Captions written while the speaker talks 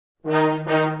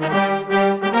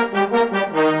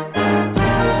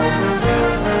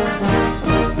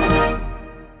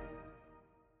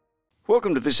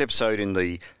Welcome to this episode in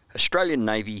the Australian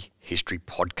Navy History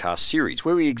Podcast series,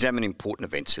 where we examine important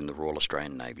events in the Royal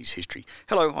Australian Navy's history.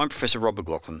 Hello, I'm Professor Rob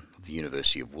McLaughlin of the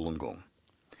University of Wollongong.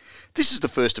 This is the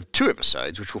first of two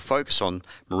episodes which will focus on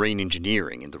marine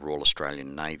engineering in the Royal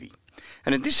Australian Navy.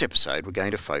 And in this episode, we're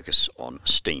going to focus on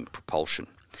steam propulsion.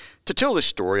 To tell this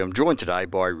story, I'm joined today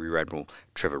by Rear Admiral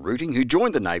Trevor Rooting, who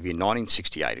joined the Navy in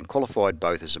 1968 and qualified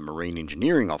both as a marine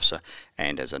engineering officer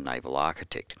and as a naval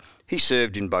architect. He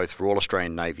served in both Royal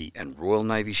Australian Navy and Royal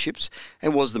Navy ships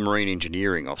and was the marine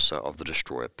engineering officer of the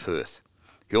destroyer Perth.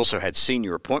 He also had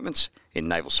senior appointments in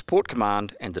Naval Support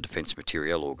Command and the Defence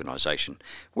Materiel Organisation,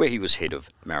 where he was head of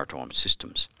maritime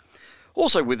systems.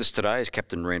 Also with us today is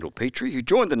Captain Randall Petrie, who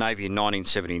joined the Navy in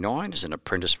 1979 as an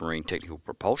apprentice marine technical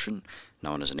propulsion,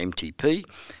 known as an MTP,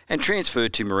 and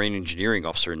transferred to marine engineering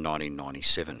officer in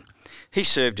 1997. He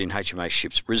served in HMAS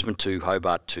ships Brisbane 2,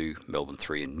 Hobart 2, Melbourne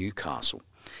 3 and Newcastle.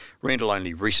 Randall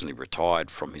only recently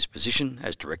retired from his position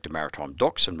as Director Maritime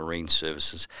Docks and Marine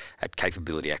Services at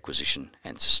Capability Acquisition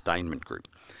and Sustainment Group.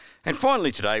 And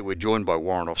finally today we're joined by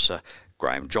Warrant Officer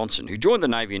Graham Johnson, who joined the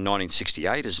Navy in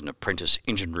 1968 as an apprentice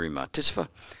engine room artificer,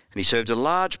 and he served a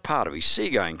large part of his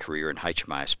seagoing career in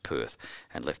HMAS Perth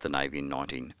and left the Navy in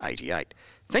 1988.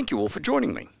 Thank you all for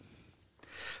joining me.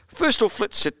 First off,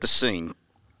 let's set the scene.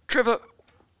 Trevor,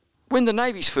 when the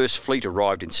Navy's first fleet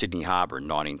arrived in Sydney Harbour in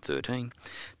 1913,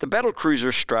 the battle cruiser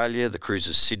Australia, the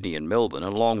cruisers Sydney and Melbourne,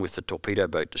 along with the torpedo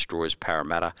boat destroyers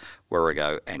Parramatta,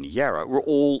 Warrego and Yarra, were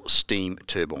all steam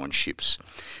turbine ships.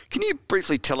 Can you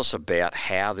briefly tell us about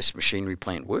how this machinery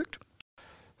plant worked?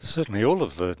 Certainly all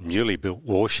of the newly built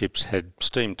warships had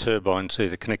steam turbines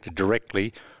either connected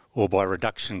directly or by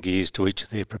reduction gears to each of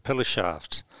their propeller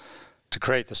shafts. To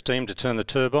create the steam to turn the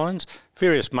turbines,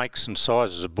 various makes and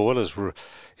sizes of boilers were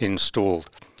installed,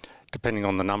 depending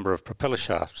on the number of propeller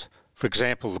shafts. For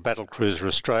example, the battlecruiser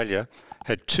Australia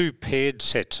had two paired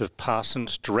sets of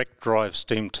Parsons direct drive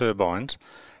steam turbines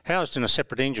housed in a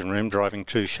separate engine room driving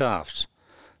two shafts.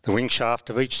 The wing shaft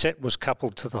of each set was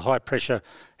coupled to the high pressure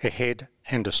ahead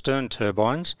and astern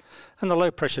turbines, and the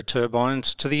low pressure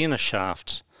turbines to the inner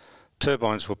shafts.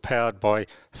 Turbines were powered by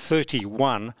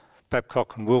 31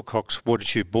 Babcock and Wilcox water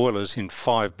tube boilers in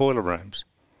 5 boiler rooms.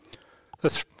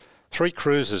 The three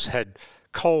cruisers had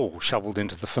coal shovelled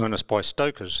into the furnace by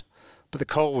stokers, but the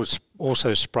coal was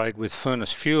also sprayed with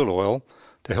furnace fuel oil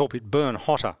to help it burn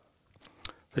hotter.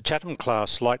 The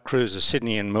Chatham-class light cruisers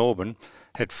Sydney and Melbourne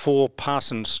had 4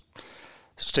 Parsons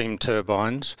steam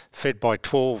turbines fed by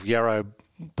 12 Yarrow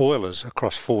boilers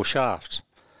across 4 shafts.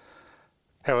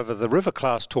 However, the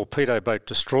River-class torpedo boat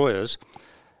destroyers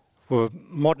were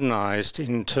modernised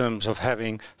in terms of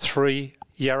having 3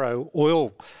 Yarrow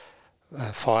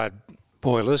oil-fired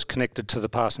boilers connected to the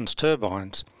Parsons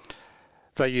turbines.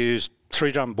 They used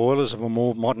 3-drum boilers of a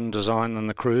more modern design than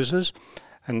the cruisers,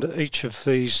 and each of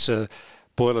these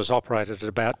boilers operated at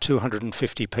about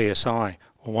 250 psi,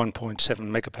 or 1.7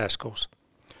 megapascals.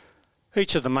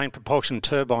 Each of the main propulsion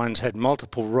turbines had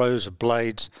multiple rows of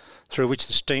blades through which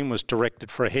the steam was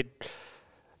directed for a head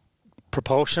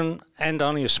propulsion and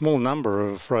only a small number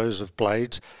of rows of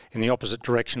blades in the opposite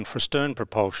direction for stern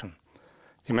propulsion.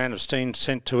 The amount of steam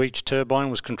sent to each turbine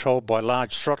was controlled by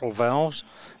large throttle valves,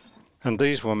 and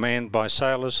these were manned by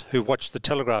sailors who watched the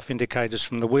telegraph indicators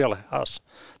from the wheelhouse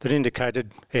that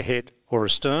indicated ahead or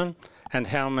astern and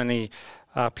how many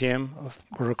RPM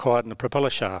were required in the propeller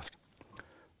shaft.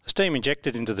 The steam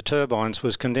injected into the turbines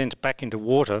was condensed back into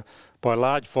water by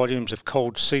large volumes of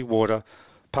cold seawater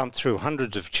pumped through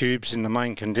hundreds of tubes in the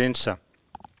main condenser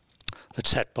that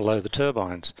sat below the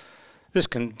turbines. This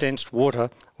condensed water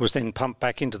was then pumped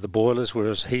back into the boilers where it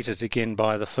was heated again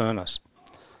by the furnace.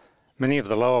 Many of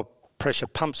the lower pressure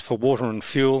pumps for water and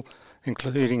fuel,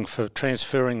 including for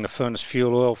transferring the furnace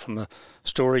fuel oil from the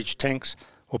storage tanks,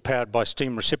 were powered by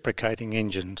steam reciprocating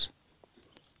engines.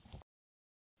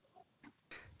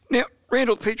 Now,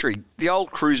 Randall Petrie, the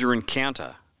old cruiser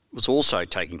Encounter, was also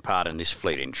taking part in this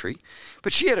fleet entry,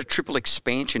 but she had a triple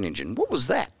expansion engine. What was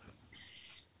that?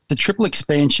 The triple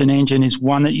expansion engine is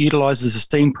one that utilises the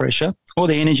steam pressure, or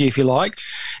the energy if you like,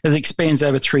 as it expands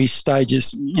over 3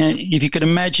 stages. If you could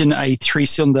imagine a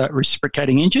 3-cylinder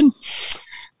reciprocating engine,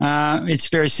 it's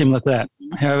very similar to that.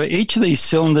 However, each of these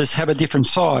cylinders have a different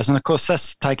size, and of course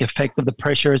that's to take effect of the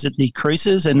pressure as it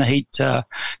decreases and the heat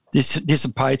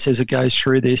dissipates as it goes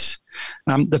through this.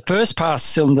 The first pass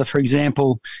cylinder, for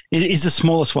example, is the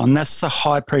smallest one. That's the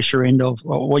high pressure end of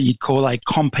what you'd call a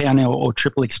compound or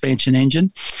triple expansion engine.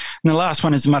 And the last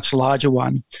one is a much larger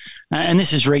one. And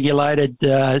this is regulated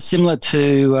similar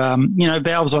to,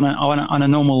 valves on a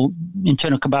normal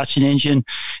internal combustion engine.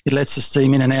 It lets the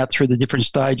steam in and out through the different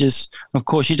stages. Of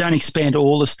course, you don't expand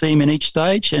all the steam in each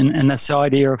stage, and that's the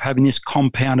idea of having this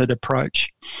compounded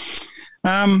approach.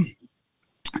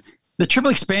 The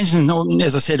triple expansion,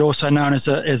 as I said, also known as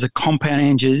a compound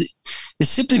engine, is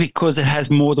simply because it has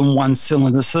more than one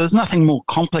cylinder. So there's nothing more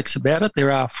complex about it.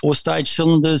 There are 4-stage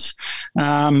cylinders,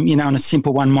 and a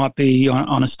simple one might be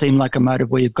on a steam locomotive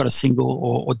where you've got a single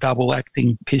or double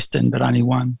acting piston, but only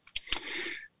one.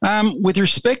 With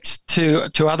respect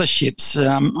to other ships,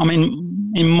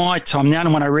 in my time, the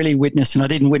only one I really witnessed, and I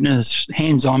didn't witness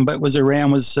hands-on, but was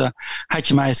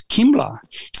HMAS Kimball,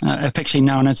 affectionately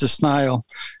known as the Snail.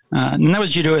 And that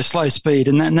was due to her slow speed,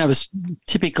 and that was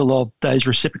typical of those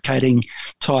reciprocating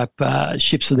type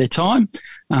ships of their time.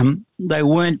 They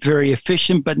weren't very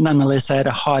efficient, but nonetheless they had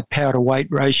a high power to weight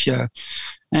ratio.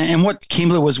 And what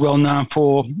Kimball was well known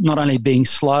for, not only being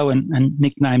slow and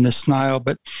nicknamed the Snail,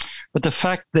 but the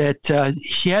fact that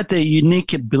she had the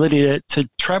unique ability to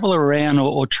travel around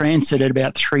or transit at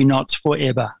about 3 knots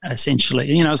forever,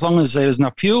 essentially. As long as there was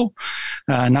enough fuel,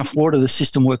 enough water, the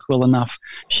system worked well enough,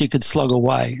 she could slog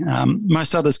away.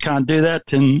 Most others can't do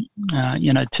that. And,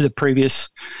 to the previous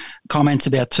comments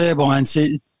about turbines,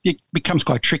 it becomes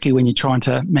quite tricky when you're trying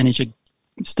to manage a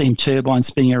steam turbine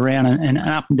spinning around and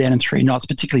up and down in 3 knots,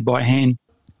 particularly by hand.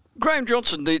 Graham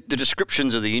Johnson, the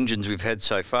descriptions of the engines we've had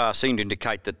so far seem to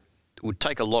indicate that it would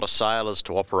take a lot of sailors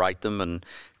to operate them and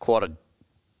quite a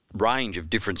range of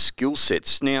different skill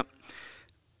sets. Now,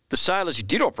 the sailors who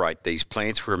did operate these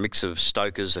plants were a mix of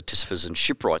stokers, artificers and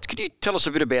shipwrights. Could you tell us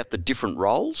a bit about the different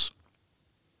roles?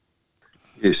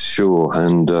 Yes, sure.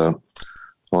 And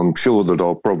I'm sure that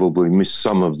I'll probably miss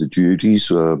some of the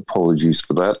duties. Apologies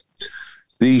for that.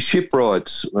 The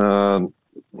shipwrights, I'd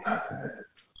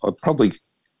probably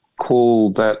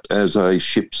call that as a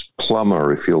ship's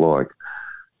plumber, if you like.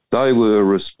 They were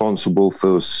responsible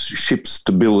for ship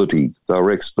stability. They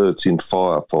were experts in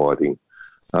firefighting,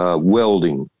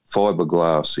 welding,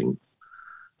 fiberglassing,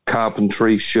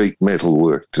 carpentry, sheet metal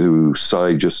work, to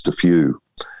say just a few,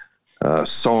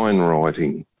 sign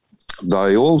writing.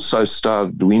 They also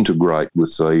started to integrate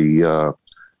with the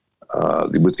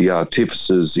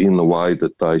artificers in the way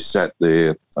that they sat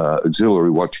their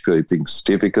auxiliary watchkeeping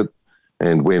certificate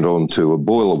and went on to a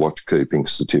boiler watchkeeping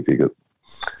certificate.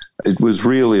 It was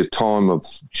really a time of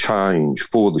change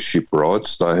for the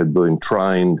shipwrights. They had been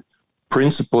trained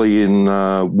principally in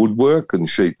woodwork and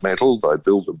sheet metal. They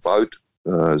built a boat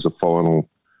as a final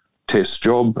test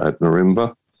job at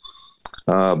Nirimba,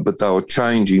 but they were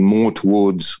changing more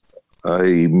towards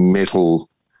a metal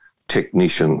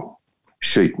technician,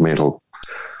 sheet metal.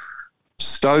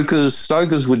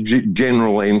 Stokers were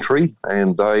general entry,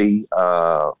 and they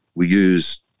were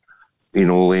used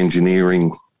in all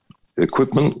engineering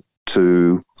equipment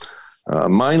to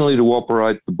mainly to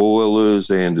operate the boilers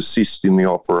and assist in the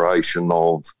operation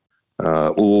of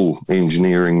all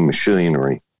engineering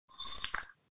machinery.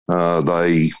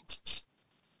 They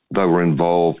were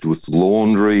involved with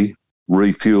laundry,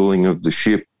 refueling of the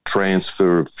ship,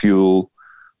 transfer of fuel,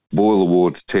 boiler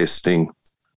water testing,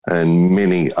 and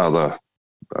many other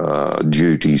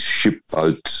duties,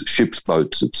 ship's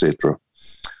boats, etc.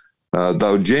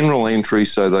 They were general entry,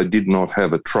 so they did not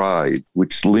have a trade,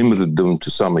 which limited them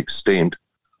to some extent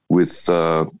with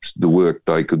the work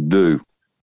they could do.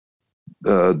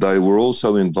 They were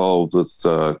also involved with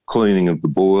cleaning of the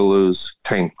boilers,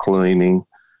 tank cleaning,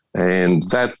 and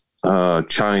that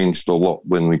changed a lot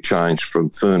when we changed from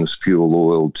furnace fuel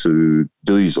oil to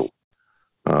diesel,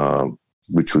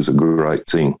 which was a great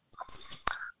thing.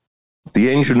 The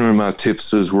engine room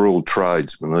artificers were all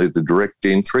tradesmen, either direct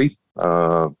entry,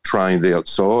 trained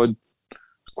outside,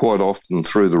 quite often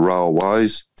through the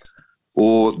railways,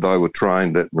 or they were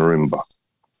trained at Nirimba.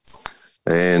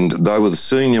 And they were the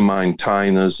senior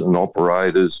maintainers and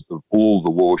operators of all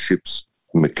the warship's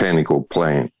mechanical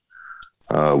plant,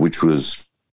 which was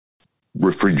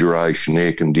refrigeration,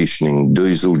 air conditioning,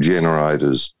 diesel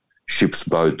generators, ship's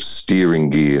boats, steering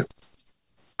gear,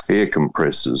 air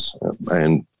compressors,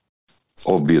 and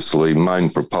obviously main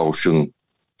propulsion,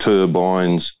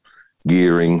 turbines,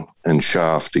 gearing and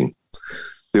shafting.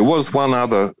 There was one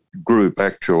other group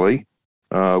actually,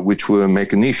 which were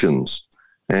mechanicians,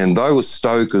 and they were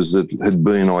stokers that had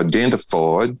been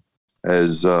identified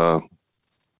as that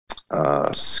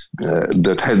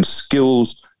had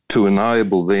skills to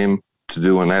enable them to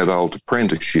do an adult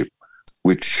apprenticeship,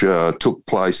 which took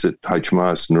place at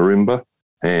HMAS Narimba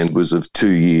and was of 2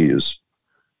 years.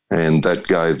 And that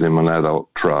gave them an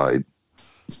adult trade.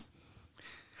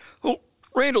 Well,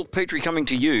 Randall Petrie, coming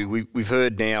to you, we've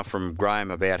heard now from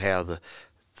Graham about how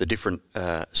the different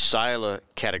sailor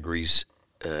categories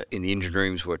in the engine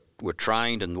rooms were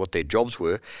trained and what their jobs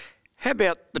were. How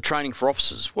about the training for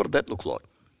officers? What did that look like?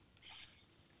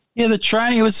 Yeah, the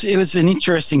training, it was an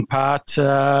interesting part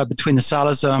between the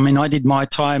sailors. I mean, I did my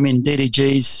time in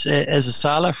DDGs as a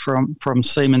sailor from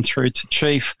seaman through to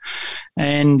chief.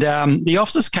 And the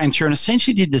officers came through and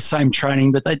essentially did the same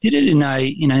training, but they did it in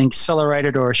an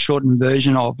accelerated or a shortened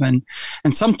version of. And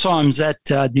sometimes that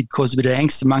did cause a bit of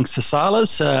angst amongst the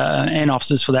sailors and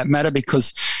officers for that matter,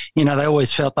 because, they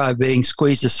always felt they were being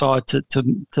squeezed aside to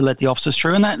let the officers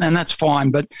through. And that's fine.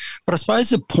 But I suppose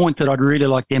the point that I'd really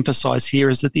like to emphasise here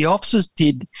is that the officers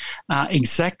did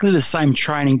exactly the same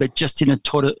training, but just in a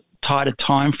tighter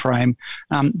time frame.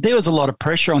 There was a lot of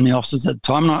pressure on the officers at the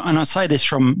time, and I say this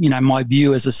from my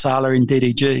view as a sailor in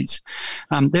DDGs.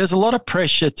 There was a lot of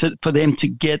pressure for them to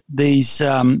get these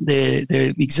their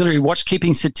auxiliary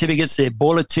watchkeeping certificates, their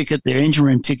boiler ticket, their engine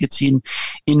room tickets in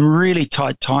really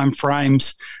tight time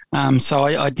frames. So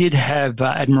I did have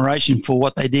admiration for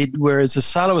what they did, whereas the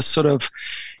sailor was sort of,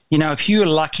 if you were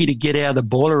lucky to get out of the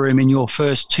boiler room in your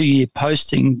first 2-year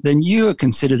posting, then you were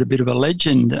considered a bit of a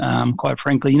legend, quite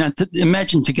frankly.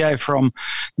 Imagine to go from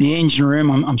the engine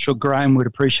room, I'm sure Graham would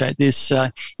appreciate this,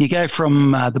 you go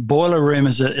from the boiler room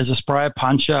as a sprayer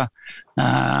puncher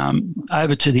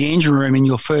over to the engine room in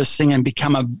your first thing and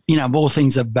become of all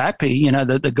things a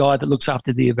VAPI, the guy that looks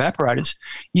after the evaporators.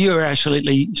 You are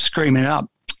absolutely screaming it up.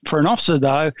 For an officer,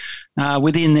 though,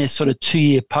 within their sort of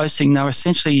 2-year posting, they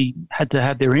essentially had to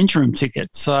have their engine room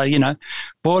ticket. So,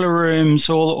 boiler rooms,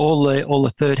 all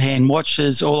the third-hand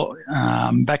watches, all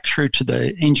back through to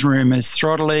the engine room as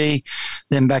throttly,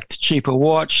 then back to cheaper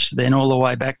watch, then all the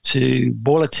way back to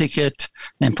boiler ticket,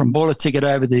 then from boiler ticket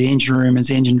over to the engine room as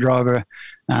engine driver,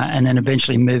 and then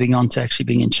eventually moving on to actually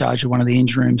being in charge of one of the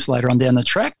engine rooms later on down the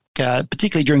track.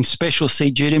 Particularly during special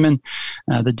sea dutymen,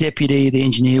 the deputy, the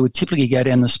engineer would typically go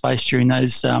down the space during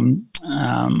those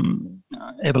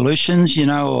evolutions,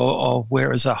 or where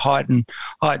it was a heightened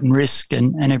risk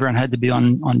and everyone had to be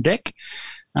on deck.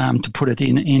 To put it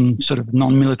in sort of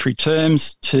non-military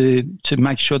terms, to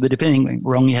make sure that if anything went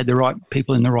wrong, you had the right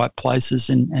people in the right places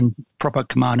and proper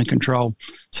command and control.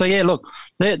 So yeah, look,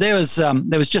 there was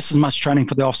just as much training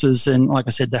for the officers, and like I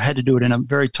said, they had to do it in a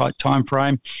very tight time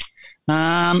frame.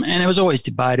 And it was always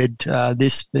debated,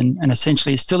 this, and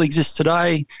essentially it still exists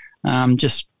today,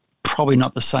 just probably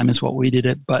not the same as what we did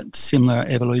it, but similar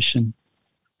evolution.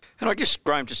 And I guess,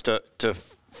 Graham, just to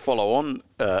follow on,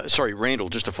 Randall,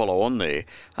 just to follow on there,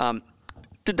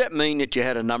 did that mean that you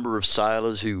had a number of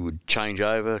sailors who would change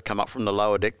over, come up from the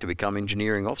lower deck to become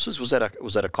engineering officers? Was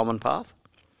that a common path?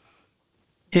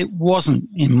 It wasn't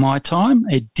in my time.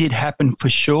 It did happen for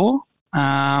sure.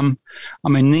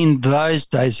 In those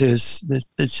days,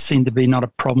 there seemed to be not a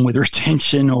problem with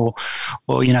retention, or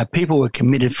people were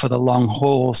committed for the long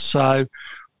haul. So,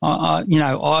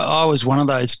 I was one of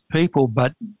those people.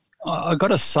 But I got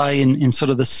to say, in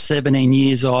sort of the 17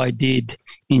 years I did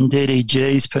in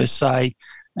DDGs per se,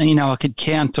 I could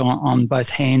count on both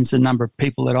hands the number of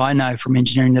people that I know from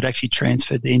engineering that actually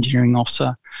transferred to engineering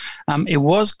officer. It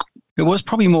was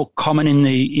probably more common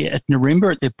at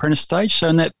Narimba at the apprentice stage. So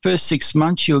in that first 6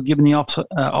 months, you were given the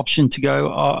option to go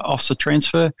officer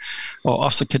transfer or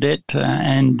officer cadet,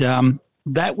 and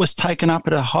that was taken up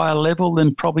at a higher level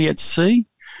than probably at sea.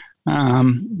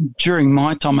 During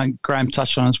my time, and Graham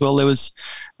touched on as well, there was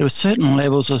certain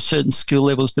levels or certain skill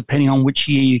levels depending on which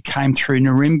year you came through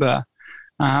Narimba.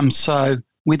 So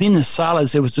within the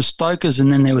sailors, there was the stokers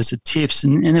and then there was the tiffs,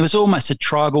 and there was almost a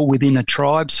tribal within a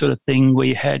tribe sort of thing where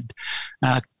you had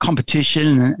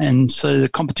competition, and so the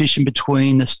competition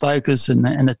between the stokers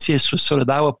and the tiffs was sort of,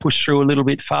 they were pushed through a little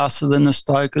bit faster than the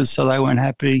stokers, so they weren't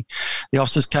happy. The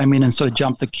officers came in and sort of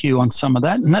jumped the queue on some of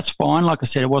that, and that's fine. Like I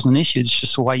said, it wasn't an issue. It's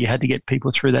just the way you had to get people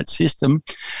through that system.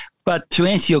 But to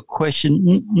answer your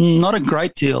question, not a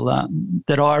great deal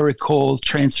that I recall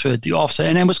transferred to officer,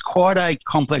 and it was quite a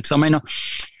complex. I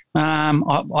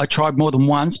tried more than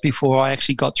once before I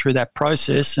actually got through that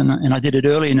process, and I did it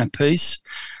early in a piece.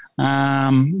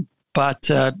 But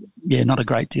not a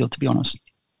great deal, to be honest.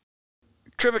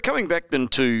 Trevor, coming back then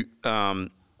to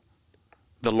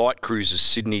the light cruisers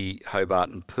Sydney,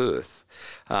 Hobart and Perth,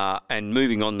 and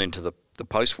moving on then to the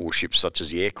post-war ships such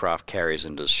as the aircraft carriers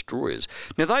and destroyers.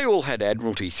 Now, they all had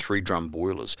Admiralty 3-drum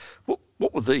boilers. What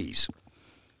were these?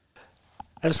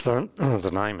 As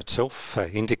the name itself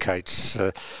indicates,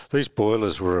 these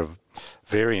boilers were a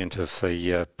variant of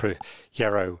the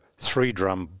Yarrow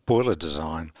 3-drum boiler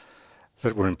design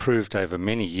that were improved over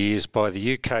many years by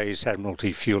the UK's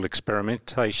Admiralty Fuel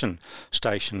Experimentation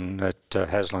Station at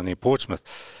Haslam near Portsmouth.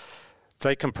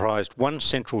 They comprised one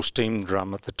central steam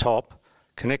drum at the top,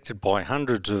 connected by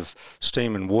hundreds of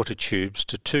steam and water tubes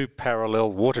to two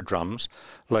parallel water drums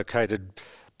located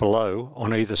below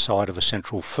on either side of a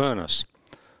central furnace.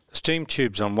 The steam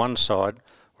tubes on one side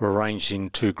were arranged in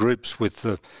two groups with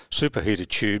the superheater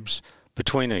tubes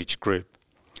between each group.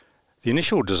 The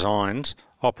initial designs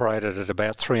operated at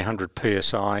about 300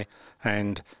 psi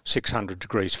and 600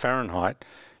 degrees Fahrenheit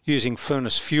using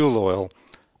furnace fuel oil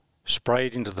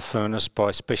sprayed into the furnace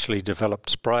by specially developed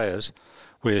sprayers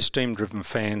where steam-driven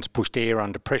fans pushed air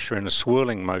under pressure in a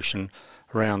swirling motion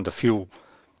around the fuel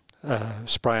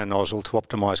sprayer nozzle to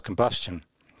optimise combustion.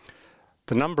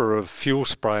 The number of fuel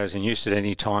sprayers in use at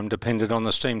any time depended on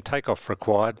the steam takeoff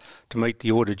required to meet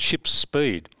the ordered ship's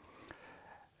speed.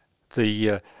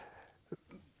 The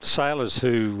sailors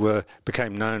who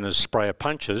became known as sprayer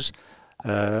punchers,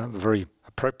 a very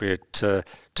appropriate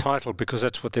title because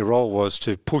that's what their role was,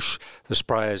 to push the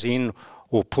sprayers in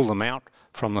or pull them out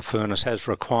from the furnace as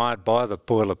required by the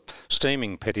boiler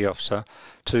steaming petty officer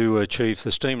to achieve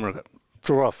the steam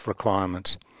draw-off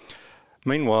requirements.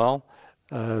 Meanwhile,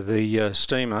 the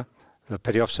steamer, the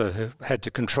petty officer, had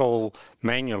to control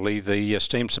manually the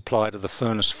steam supply to the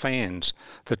furnace fans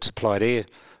that supplied air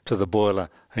to the boiler,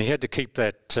 and he had to keep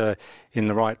that in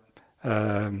the right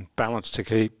balance to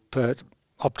keep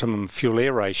optimum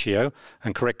fuel-air ratio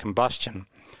and correct combustion.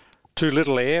 Too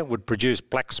little air would produce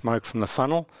black smoke from the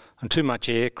funnel, and too much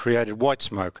air created white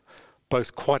smoke,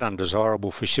 both quite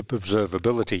undesirable for ship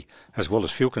observability as well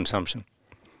as fuel consumption.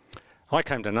 I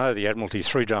came to know the Admiralty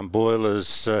 3-drum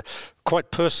boilers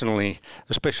quite personally,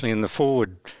 especially in the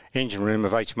forward engine room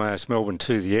of HMAS Melbourne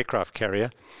 2, the aircraft carrier,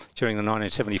 during the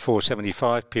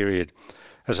 1974-75 period,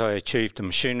 as I achieved a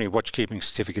machinery watchkeeping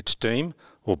certificate steam,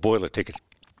 or boiler ticket,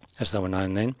 as they were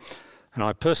known then, and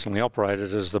I personally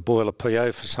operated as the boiler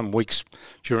PO for some weeks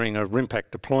during a RIMPAC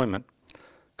deployment.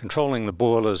 Controlling the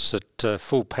boilers at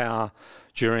full power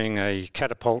during a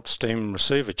catapult steam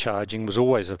receiver charging was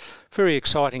always a very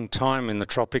exciting time in the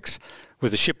tropics,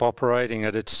 with the ship operating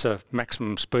at its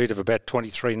maximum speed of about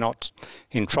 23 knots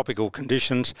in tropical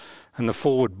conditions, and the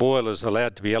forward boilers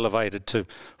allowed to be elevated to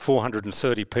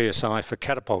 430 psi for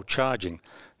catapult charging,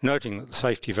 noting that the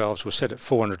safety valves were set at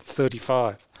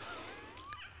 435.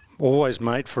 Always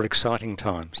made for exciting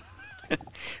times.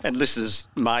 And listeners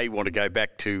may want to go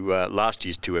back to last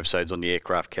year's 2 episodes on the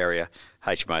aircraft carrier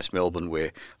HMAS Melbourne,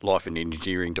 where life in the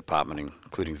engineering department,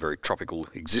 including the very tropical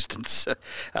existence,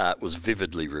 was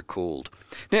vividly recalled.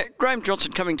 Now, Graham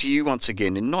Johnson, coming to you once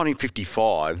again. In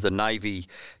 1955, the Navy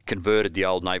converted the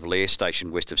old Naval Air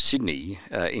Station west of Sydney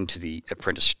into the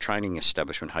apprentice training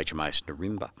establishment HMAS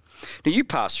Nirimba. Now, you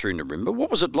passed through Nirimba. What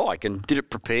was it like, and did it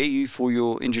prepare you for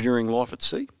your engineering life at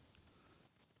sea?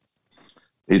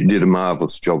 It did a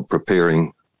marvellous job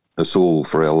preparing us all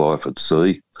for our life at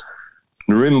sea.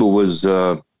 Nirimba was,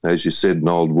 as you said, an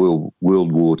old World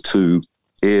War II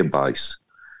air base,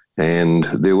 and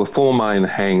there were 4 main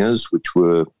hangars which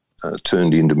were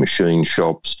turned into machine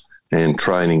shops and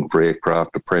training for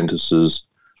aircraft apprentices,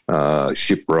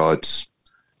 shipwrights,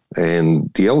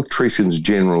 and the electricians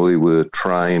generally were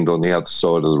trained on the other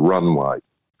side of the runway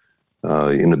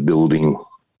in a building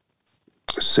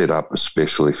set up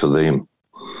especially for them.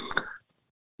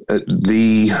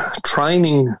 The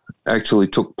training actually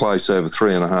took place over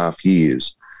 3.5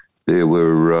 years. There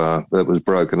were that was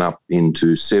broken up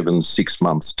into 7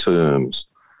 6-month terms.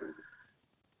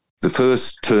 The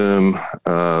first term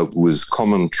was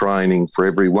common training for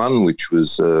everyone, which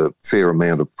was a fair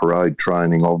amount of parade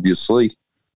training, obviously.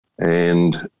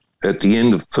 And at the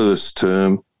end of first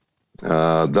term,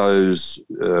 those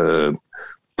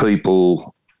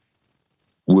people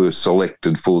were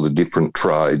selected for the different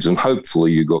trades, and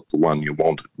hopefully you got the one you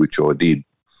wanted, which I did.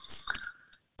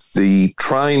 The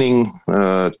training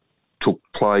took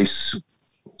place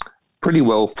pretty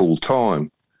well full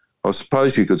time. I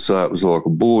suppose you could say it was like a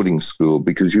boarding school,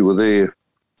 because you were there,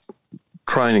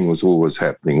 training was always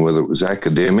happening, whether it was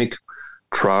academic,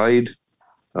 trade,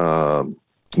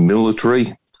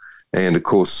 military, and of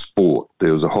course sport.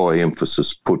 There was a high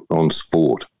emphasis put on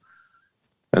sport.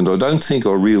 And I don't think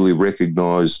I really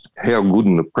recognised how good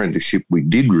an apprenticeship we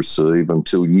did receive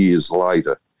until years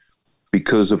later,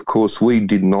 because, of course, we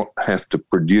did not have to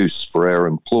produce for our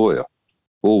employer.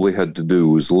 All we had to do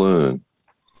was learn,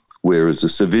 whereas a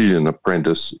civilian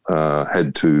apprentice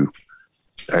had to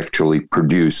actually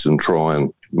produce and try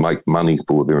and make money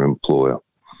for their employer.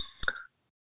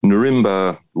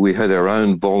 Nirimba, we had our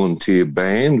own volunteer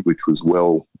band, which was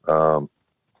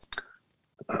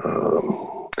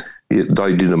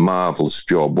they did a marvellous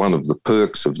job. One of the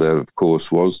perks of that, of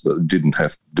course, was that it didn't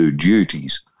have to do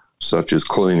duties such as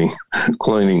cleaning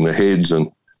the heads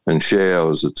and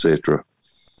showers, etc.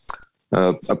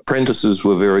 Apprentices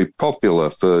were very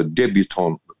popular for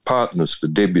partners for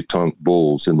debutante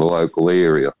balls in the local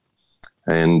area,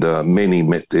 and many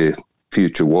met their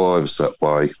future wives that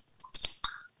way.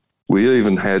 We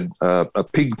even had a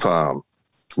pig farm,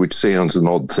 which sounds an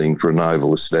odd thing for a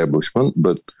naval establishment,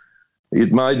 but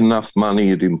it made enough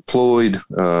money. We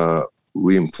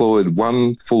employed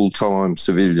one full-time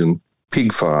civilian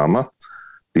pig farmer.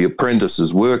 The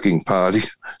apprentices' working party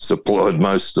supplied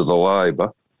most of the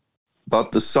labour,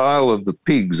 but the sale of the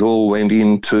pigs all went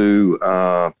into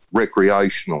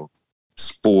recreational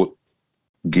sport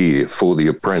gear for the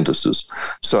apprentices.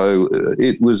 So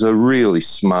it was a really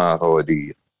smart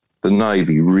idea. The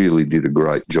Navy really did a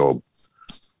great job.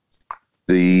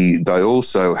 They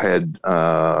also had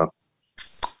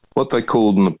what they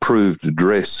called an approved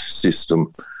address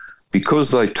system.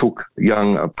 Because they took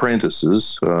young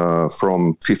apprentices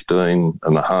from 15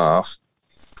 and a half,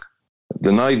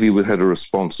 the Navy had a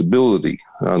responsibility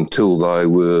until they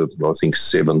were, I think,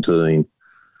 17.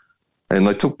 And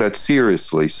they took that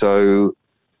seriously. So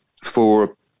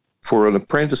for an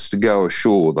apprentice to go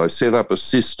ashore, they set up a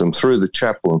system through the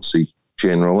chaplaincy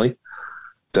generally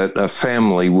that a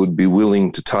family would be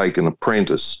willing to take an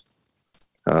apprentice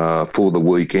for the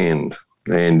weekend.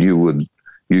 And you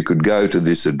could go to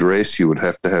this address. You would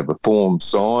have to have a form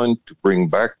signed to bring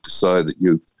back to say that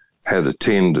you had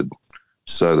attended,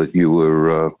 so that you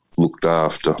were looked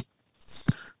after.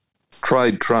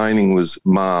 Trade training was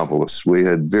marvellous. We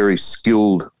had very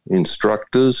skilled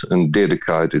instructors and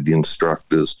dedicated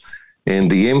instructors, and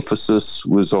the emphasis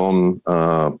was on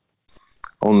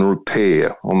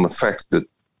repair, on the fact that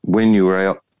when you were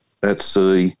out at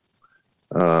sea,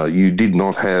 you did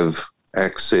not have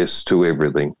access to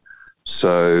everything.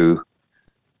 So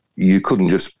you couldn't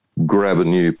just grab a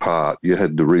new part. You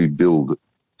had to rebuild it.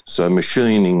 So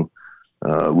machining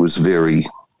was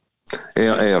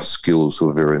our skills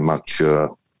were very much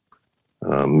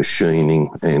machining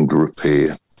and repair.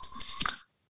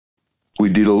 We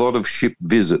did a lot of ship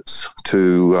visits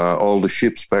to older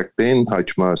ships back then.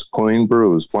 HMAS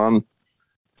Queenborough was one.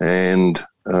 And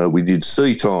we did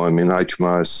sea time in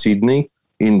HMAS Sydney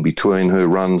in between her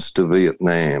runs to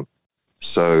Vietnam.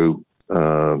 So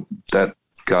that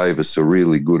gave us a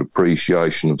really good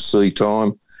appreciation of sea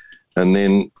time. And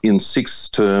then in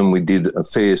sixth term, we did a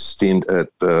fair stint at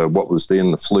what was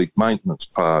then the Fleet Maintenance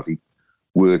Party,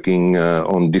 working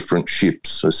on different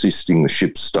ships, assisting the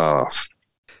ship's staff.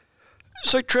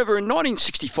 So, Trevor, in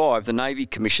 1965, the Navy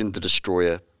commissioned the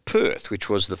destroyer Perth, which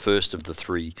was the first of the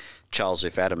three Charles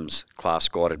F. Adams class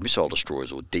guided missile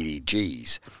destroyers, or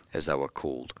DDGs, as they were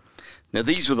called. Now,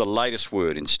 these were the latest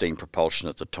word in steam propulsion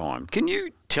at the time. Can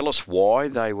you tell us why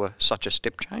they were such a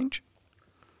step change?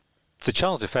 The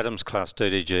Charles F. Adams class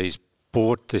DDGs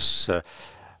brought this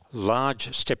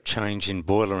large step change in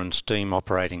boiler and steam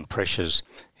operating pressures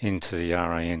into the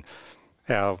RAN.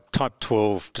 Our Type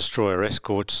 12 destroyer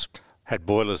escorts had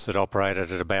boilers that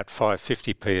operated at about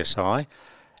 550 psi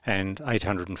and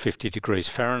 850 degrees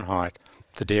Fahrenheit.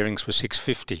 The Darings were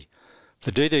 650.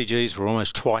 The DDGs were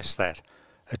almost twice that,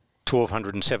 at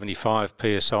 1275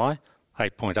 psi,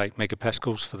 8.8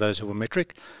 megapascals for those who were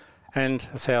metric, and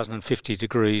 1050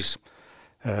 degrees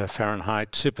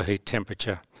Fahrenheit superheat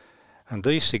temperature. And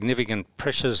these significant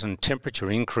pressures and temperature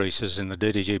increases in the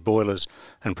DDG boilers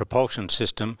and propulsion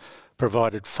system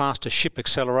provided faster ship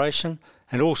acceleration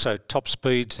and also top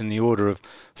speeds in the order of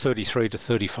 33 to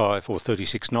 35 or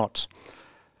 36 knots.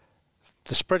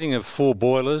 The spreading of 4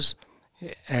 boilers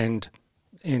and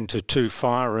into 2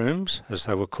 fire rooms, as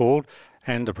they were called,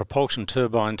 and the propulsion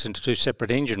turbines into 2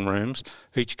 separate engine rooms,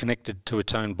 each connected to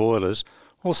its own boilers,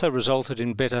 also resulted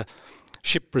in better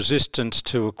ship resistance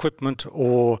to equipment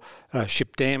or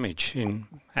ship damage in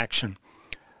action.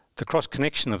 The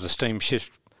cross-connection of the steam ship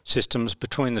systems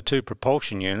between the 2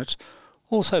 propulsion units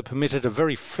also permitted a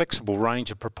very flexible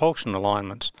range of propulsion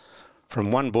alignments,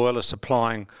 from one boiler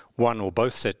supplying one or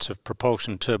both sets of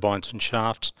propulsion turbines and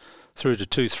shafts through to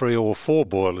 2, 3 or 4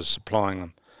 boilers supplying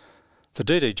them. The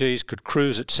DDGs could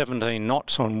cruise at 17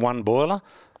 knots on one boiler,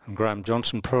 and Graham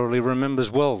Johnson probably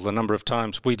remembers well the number of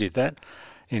times we did that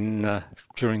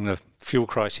during the fuel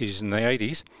crises in the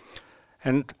 80s,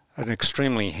 and an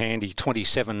extremely handy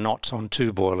 27 knots on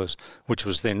 2 boilers, which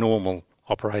was their normal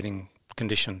operating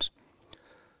conditions.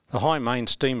 The high main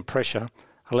steam pressure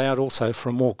allowed also for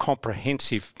a more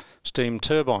comprehensive steam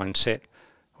turbine set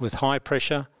with high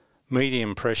pressure,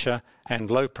 medium pressure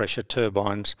and low pressure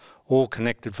turbines all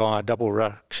connected via double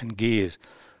reduction gears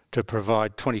to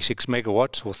provide 26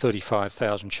 megawatts or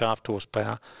 35,000 shaft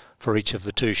horsepower for each of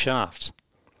the two shafts.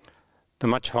 The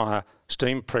much higher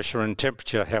steam pressure and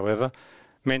temperature, however,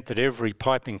 meant that every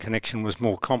piping connection was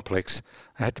more complex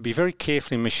and had to be very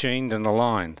carefully machined and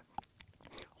aligned.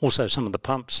 Also, some of the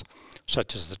pumps,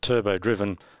 such as the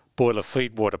turbo-driven boiler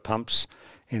feedwater pumps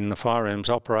in the fire rooms,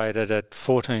 operated at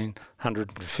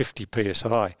 1450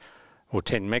 psi or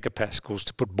 10 megapascals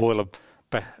to put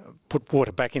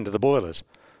water back into the boilers.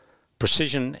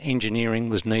 Precision engineering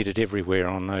was needed everywhere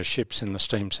on those ships, in the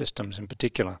steam systems in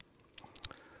particular.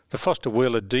 The Foster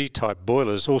Wheeler D-type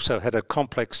boilers also had a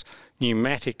complex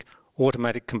pneumatic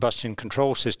automatic combustion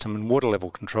control system and water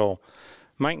level control,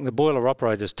 making the boiler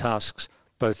operator's tasks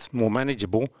both more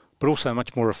manageable but also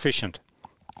much more efficient.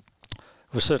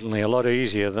 It was certainly a lot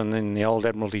easier than in the old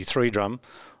Admiralty 3-drum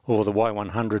or the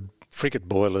Y100 frigate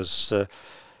boilers to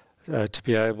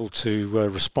be able to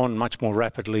respond much more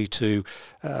rapidly to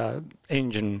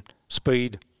engine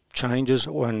speed changes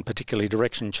and particularly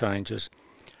direction changes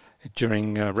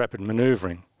during rapid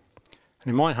manoeuvring. And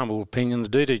in my humble opinion, the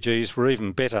DDGs were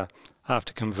even better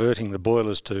after converting the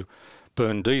boilers to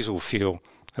burn diesel fuel.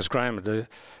 As Graham had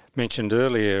mentioned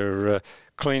earlier,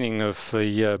 cleaning of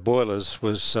the boilers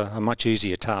was a much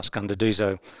easier task under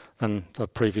DISO than the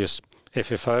previous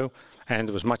FFO, and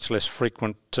there was much less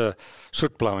frequent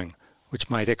soot blowing,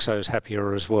 which made exos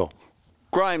happier as well.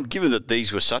 Graham, given that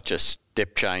these were such a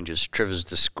step change as Trevor's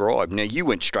described, now you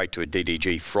went straight to a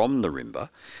DDG from the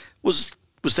Rimba. Was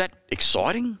that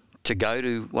exciting to go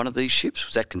to one of these ships?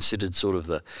 Was that considered sort of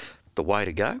the way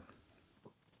to go?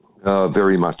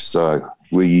 Very much so.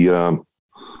 We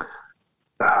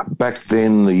back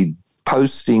then the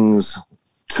postings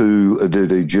to a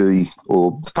DDG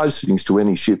or postings to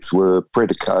any ships were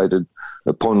predicated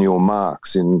upon your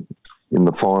marks in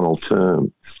the final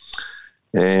term.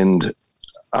 And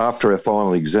after our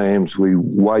final exams, we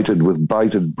waited with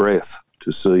bated breath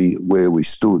to see where we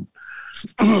stood.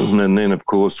 And then, of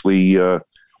course, we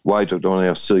waited on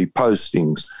our C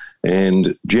postings.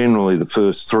 And generally the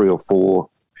first 3 or 4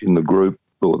 in the group,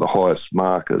 or the highest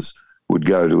markers, would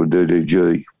go to a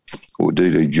DDG or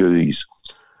DDGs.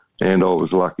 And I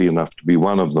was lucky enough to be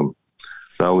one of them.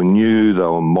 They were new, they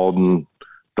were modern,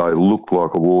 they looked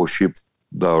like a warship,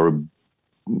 they were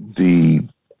the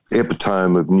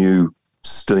epitome of new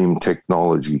steam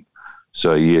technology.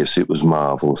 So, yes, it was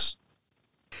marvellous.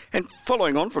 And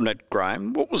following on from that,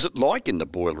 Graham, what was it like in the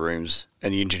boiler rooms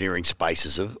and the engineering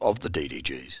spaces of the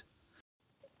DDGs?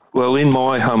 Well, in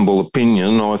my humble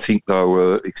opinion, I think they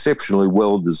were exceptionally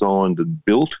well designed and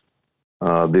built.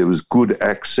 There was good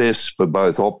access for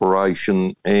both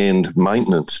operation and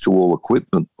maintenance to all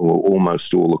equipment, or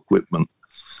almost all equipment.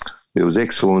 There was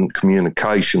excellent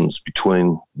communications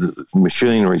between the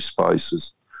machinery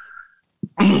spaces.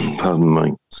 Pardon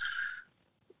me.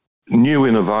 New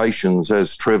innovations,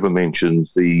 as Trevor mentioned,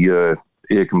 the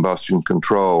air combustion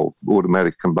control,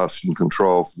 automatic combustion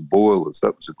control for the boilers,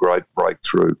 that was a great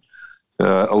breakthrough.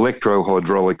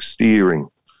 Electro-hydraulic steering,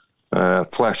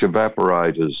 flash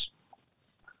evaporators,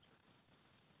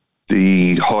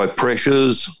 the high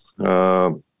pressures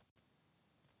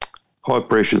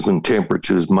and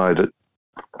temperatures made it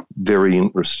very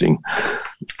interesting.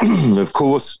 Of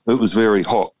course, it was very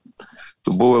hot.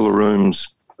 The boiler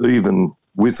rooms, even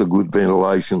with a good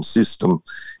ventilation system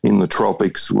in the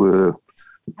tropics, were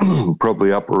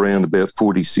probably up around about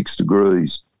 46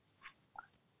 degrees.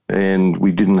 And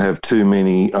we didn't have too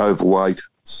many overweight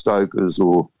stokers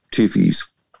or tiffies.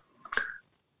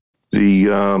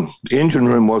 The engine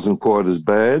room wasn't quite as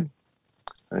bad,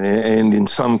 and in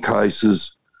some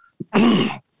cases, in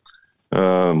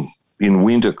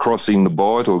winter crossing the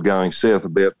Bight or going south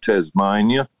about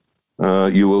Tasmania,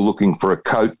 you were looking for a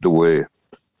coat to wear,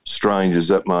 strange as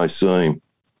that may seem.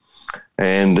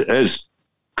 And as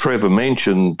Trevor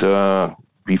mentioned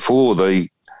before,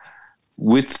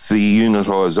 with the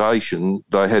unitisation,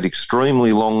 they had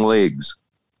extremely long legs,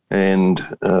 and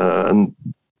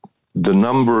the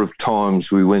number of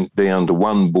times we went down to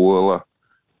one boiler,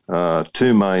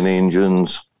 2 main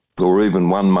engines, or even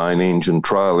one main engine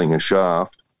trailing a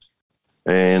shaft,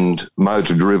 and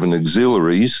motor-driven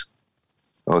auxiliaries.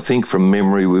 I think from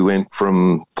memory we went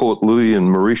from Port Louis and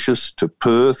Mauritius to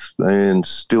Perth and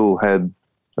still had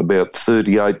about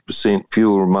 38%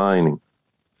 fuel remaining.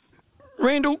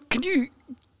 Randall, can you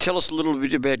tell us a little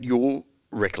bit about your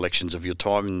recollections of your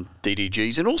time in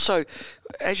DDGs? And also,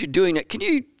 as you're doing that, can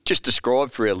you just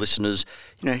describe for our listeners,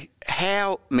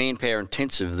 how manpower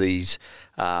intensive these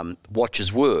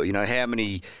watches were? How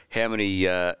many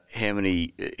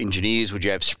engineers would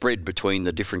you have spread between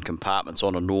the different compartments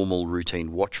on a normal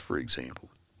routine watch, for example?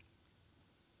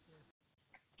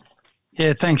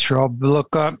 Yeah, thanks, Rob. Look,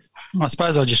 I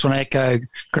suppose I just want to echo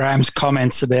Graham's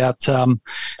comments about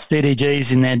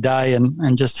DDGs in their day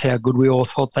and just how good we all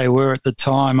thought they were at the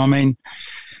time. I mean,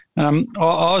 I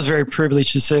was very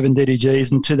privileged to serve in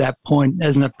DDGs, and to that point,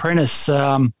 as an apprentice,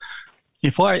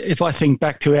 if I think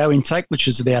back to our intake, which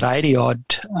was about 80 odd,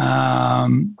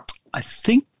 I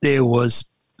think there was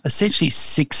essentially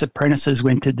 6 apprentices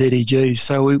went to DDGs.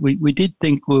 So we did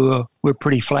think we were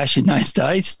pretty flash in those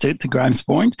days, to Graham's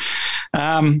point.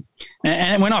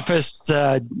 And when I first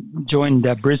joined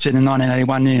Brisbane in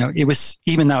 1981, it was,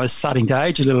 even though it was starting to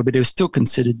age a little bit, it was still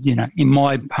considered, in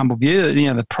my humble view,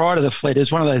 the pride of the fleet. It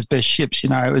was one of those best ships.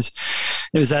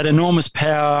 It was that enormous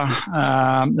power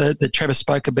that Trevor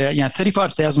spoke about.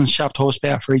 35,000 shaft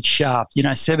horsepower for each shaft.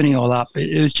 70 all up.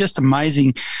 It was just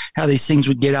amazing how these things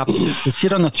would get up to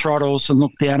sit on the throttles and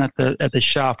look down at the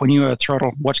shaft when you were a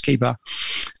throttle watchkeeper.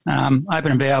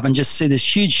 Open a valve and just see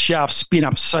this huge shaft spin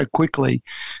up so quickly.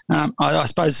 I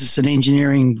suppose it's an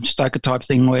engineering stoker type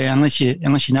thing where unless you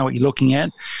know what you're looking at,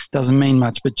 doesn't mean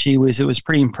much. But gee whiz, it was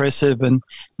pretty impressive, and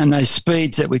those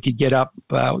speeds that we could get up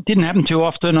didn't happen too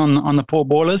often on the poor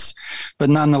boilers, but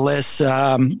nonetheless,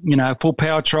 full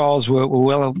power trials were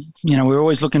well. We're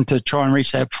always looking to try and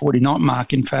reach that 40 knot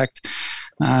mark. In fact.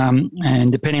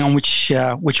 And depending on which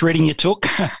reading you took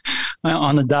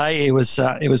on the day, it was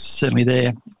certainly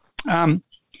there.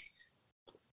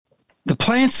 The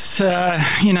plants,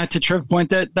 to Trevor's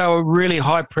point, that they were really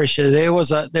high pressure. There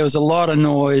was a lot of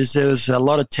noise. There was a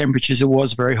lot of temperatures. It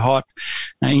was very hot.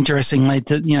 Interestingly,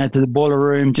 to the boiler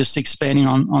room, just expanding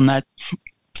on that.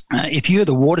 If you're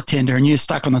the water tender and you're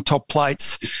stuck on the top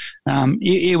plates,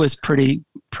 it was pretty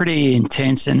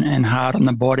intense and hard on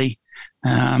the body.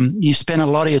 You spend a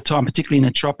lot of your time, particularly in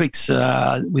the tropics,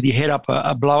 with your head up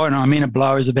a blower, and I mean a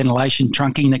blower is a ventilation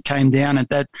trunking that came down at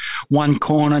that one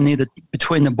corner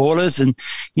between the boilers, and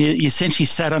you essentially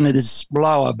sat under this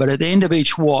blower. But at the end of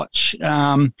each watch,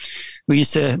 we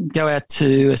used to go out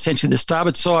to essentially the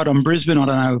starboard side on Brisbane. I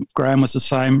don't know if Graham was the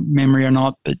same memory or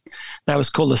not, but that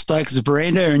was called the Stokers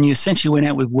Veranda, and you essentially went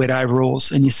out with wet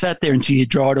overalls, and you sat there until you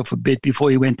dried off a bit before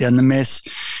you went down the mess,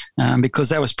 because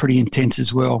that was pretty intense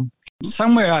as well.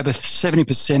 Somewhere over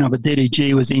 70% of a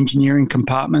DDG was engineering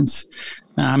compartments.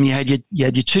 You had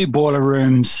your 2 boiler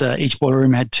rooms. Each boiler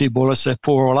room had 2 boilers, so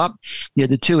 4 all up. You had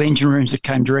the 2 engine rooms that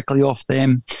came directly off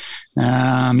them.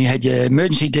 You had your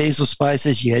emergency diesel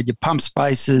spaces. You had your pump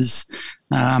spaces.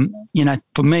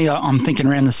 For me, I'm thinking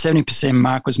around the 70%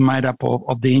 mark was made up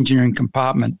of the engineering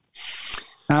compartment.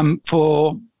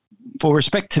 For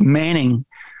respect to manning,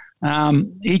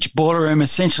 each boiler room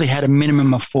essentially had a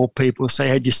minimum of 4 people. So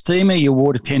you had your steamer, your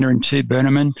water tender, and 2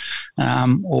 burnermen.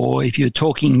 Or if you're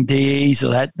talking DEs or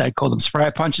that, they call them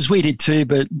sprayer punchers. We did too,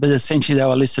 but essentially they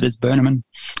were listed as burnermen.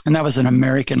 And that was an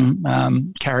American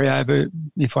carryover,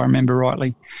 if I remember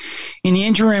rightly. In the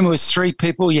engine room, it was 3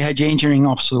 people. You had your engineering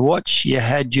officer watch. You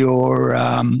had your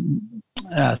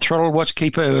throttle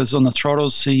watchkeeper who was on the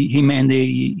throttles. He manned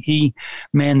the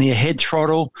head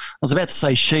throttle. I was about to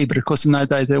say she, but of course in those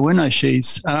days there were no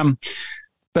she's. He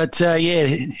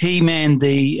manned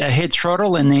the head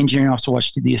throttle, and the engineering officer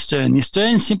watch did the astern. The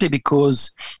astern simply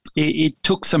because it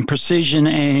took some precision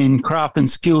and craft and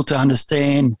skill to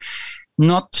understand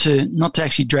not to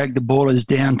actually drag the boilers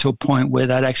down to a point where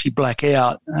they'd actually black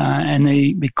out.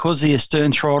 Because the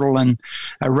astern throttle and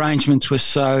arrangements were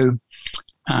so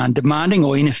demanding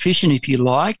or inefficient, if you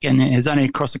like, and it was only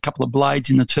across a couple of blades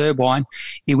in the turbine,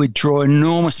 it would draw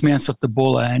enormous amounts off the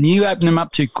boiler. And you open them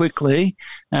up too quickly,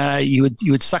 you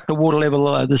would suck the water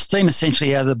level, the steam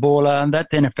essentially out of the boiler, and that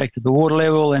then affected the water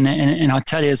level. And I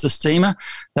tell you, as a steamer,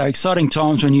 there are exciting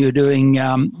times when you're doing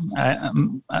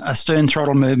stern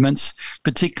throttle movements,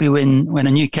 particularly when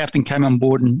a new captain came on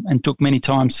board and took many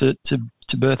times to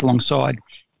berth alongside.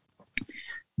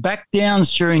 Back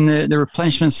downs during the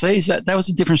replenishment seas, that was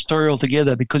a different story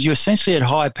altogether, because you essentially had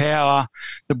high power.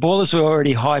 The boilers were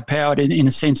already high powered in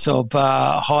a sense of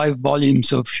high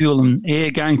volumes of fuel and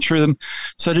air going through them.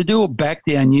 So to do a back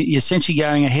down, you're essentially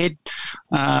going ahead,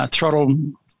 throttle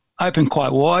open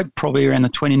quite wide, probably around the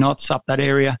 20 knots up that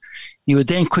area. You would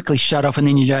then quickly shut off, and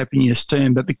then you'd open your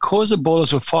stern. But because the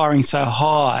boilers were firing so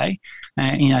high,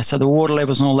 so the water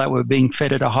levels and all that were being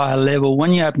fed at a higher level,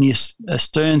 when you open your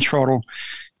stern throttle,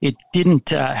 it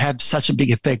didn't have such a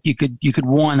big effect. You could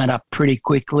wind that up pretty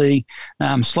quickly,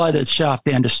 slow that shaft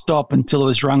down to stop until it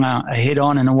was rung a head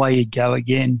on, and away you'd go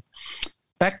again.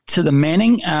 back to the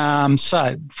manning.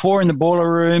 So 4 in the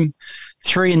boiler room,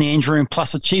 3 in the engine room,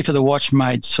 plus the chief of the watch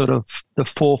made sort of the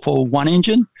 4-for-1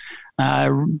 engine.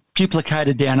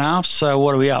 Duplicated down aft. So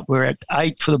what are we up? We're at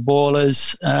 8 for the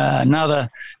boilers, another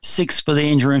 6 for the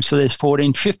engine room. So there's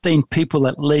 14, 15 people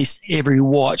at least every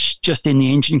watch just in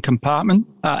the engine compartment,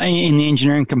 in the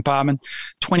engineering compartment,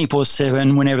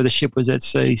 24/7 whenever the ship was at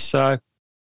sea. So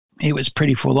it was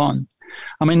pretty full on.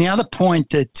 I mean, the other point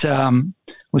that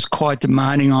was quite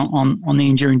demanding on the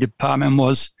engineering department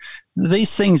was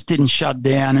these things didn't shut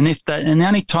down, and the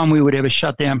only time we would ever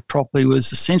shut down properly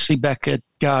was essentially back at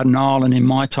Garden Island, in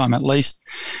my time at least,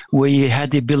 where you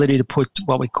had the ability to put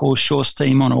what we call shore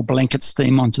steam on, or blanket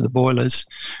steam onto the boilers,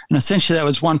 and essentially that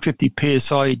was 150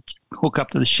 psi. You'd hook up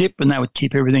to the ship, and that would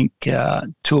keep everything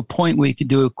to a point where you could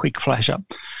do a quick flash up.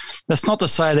 That's not to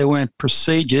say there weren't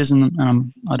procedures, and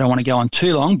I don't want to go on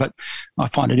too long, but I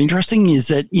find it interesting is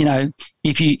that, you know,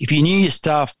 if you knew your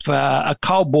stuff, a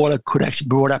coal boiler could actually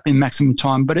be brought up in maximum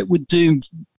time, but it would do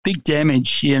big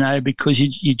damage, you know, because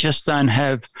you just don't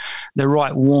have the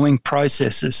right warming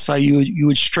processes. So you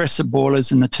would stress the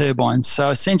boilers and the turbines.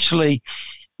 So essentially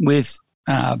with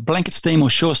blanket steam or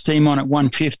shore steam on at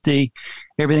 150,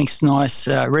 everything's nice,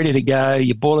 ready to go.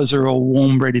 Your boilers are all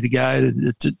warm, ready to go.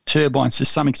 The turbines to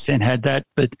some extent had that,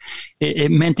 but it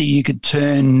meant that you could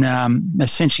turn,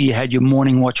 essentially you had your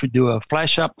morning watch would do a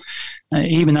flash up.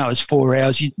 Even though it was 4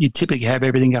 hours, you typically have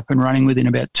everything up and running within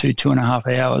about 2.5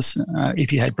 hours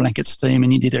if you had blanket steam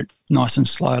and you did it nice and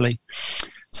slowly.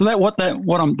 So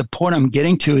the point I'm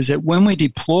getting to is that when we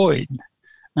deployed,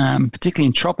 particularly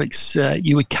in tropics,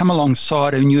 you would come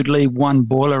alongside and you would leave one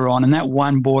boiler on, and that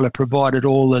one boiler provided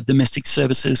all the domestic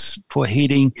services for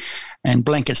heating and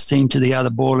blanket steam to the other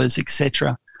boilers,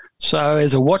 etc. So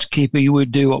as a watchkeeper, you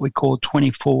would do what we call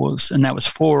 24s, and that was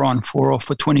 4 on, 4 off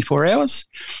for 24 hours.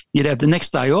 You'd have the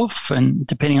next day off, and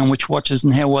depending on which watches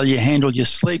and how well you handled your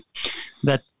sleep,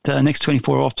 that next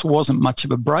 24 off wasn't much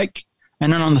of a break.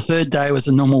 And then on the third day was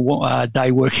a normal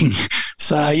day working.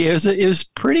 So yeah, it was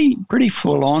pretty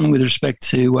full on with respect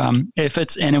to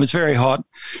efforts, and it was very hot.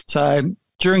 So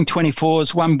during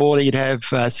 24s, one boiler, you'd have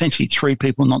essentially 3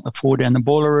 people, not the 4 down the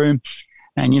boiler room,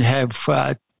 and you'd have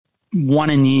 1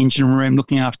 in the engine room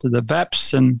looking after the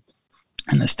VAPs and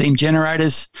the steam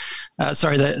generators.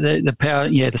 The power,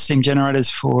 the steam generators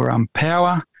for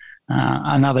power.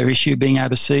 Another issue being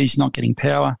overseas, not getting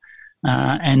power.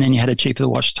 And then you had a chief of the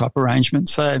watch type arrangement.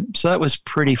 So that was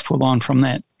pretty full on from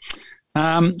that.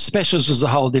 Specials was a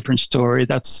whole different story.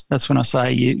 That's when I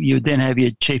say you would then have your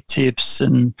chief tips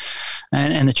and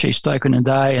the chief stoker in the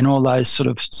day, and all those sort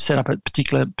of set up at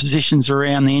particular positions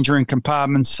around the engine room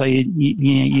compartments. So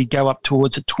you go up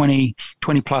towards a 20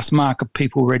 plus mark of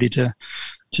people ready to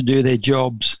do their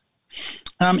jobs.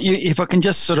 If I can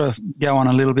just sort of go on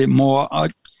a little bit more,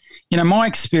 my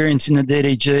experience in the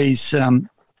DDGs.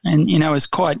 It's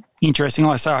quite interesting.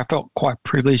 Like I say, I felt quite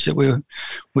privileged that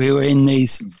we were in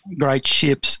these great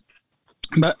ships.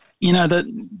 But,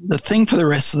 the thing for the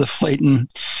rest of the fleet,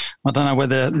 and I don't know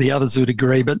whether the others would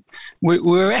agree, but we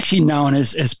were actually known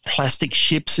as plastic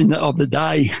ships of the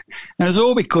day. And it was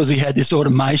all because we had this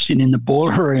automation in the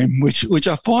boiler room, which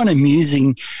I find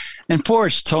amusing. And for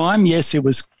its time, yes, it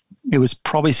was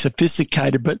probably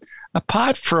sophisticated, but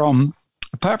apart from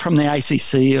the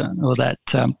ACC or that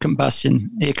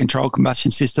air control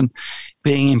combustion system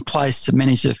being in place to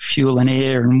manage the fuel and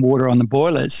air and water on the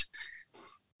boilers,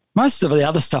 most of the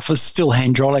other stuff was still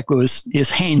hydraulic. It was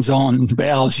hands-on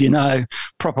valves,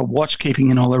 proper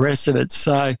watchkeeping and all the rest of it.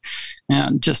 So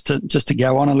just to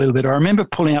go on a little bit, I remember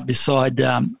pulling up beside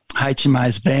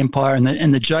HMAS Vampire,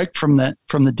 and the joke from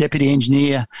the deputy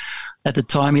engineer at the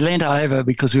time, he leaned over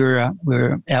because we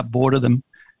were outboard of them.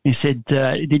 He said,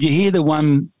 "Did you hear the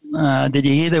one? Did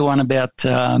you hear the one about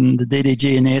the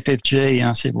DDG and the FFG?" And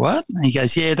I said, "What?" And he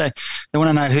goes, "Yeah, they want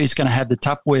to know who's going to have the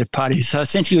Tupperware party." So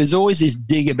essentially, it was always this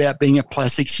dig about being a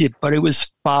plastic ship, but it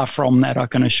was far from that, I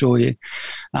can assure you.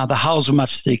 The hulls were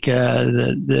much thicker.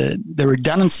 The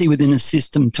redundancy within the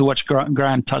system, to what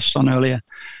Graham touched on earlier,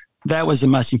 that was the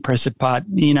most impressive part.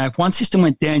 If one system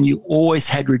went down, you always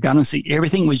had redundancy.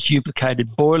 Everything was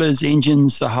duplicated: boilers,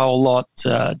 engines, the whole lot.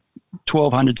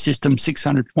 1,200 systems,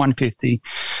 600, 150.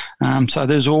 So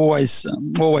there's always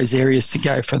areas to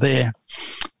go for there.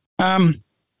 To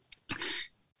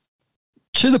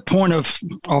the point of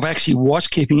actually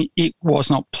watchkeeping, it was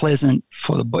not pleasant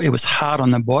it was hard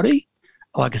on the body.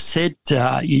 Like I said,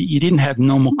 you didn't have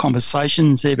normal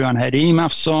conversations. Everyone had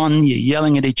earmuffs on. You're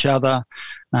yelling at each other.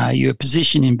 You were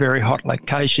positioned in very hot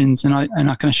locations, and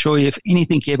I can assure you, if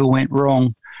anything ever went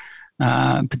wrong,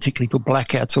 particularly for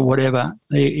blackouts or whatever.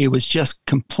 It was just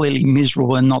completely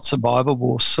miserable and not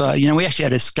survivable. So, we actually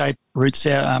had escape routes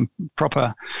out,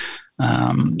 proper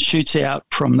chutes out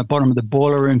from the bottom of the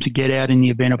boiler room to get out in the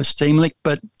event of a steam leak.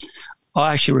 But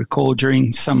I actually recall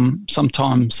during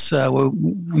sometimes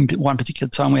one particular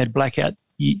time we had blackout,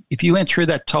 if you went through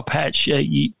that top hatch,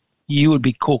 you would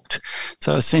be cooked.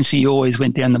 So essentially you always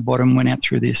went down the bottom, went out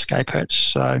through the escape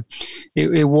hatch. So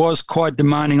it was quite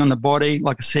demanding on the body.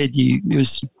 Like I said, it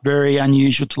was very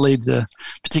unusual to leave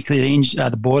particularly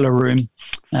the boiler room,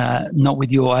 not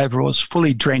with your overalls,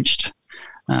 fully drenched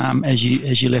as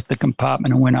you left the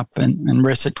compartment and went up and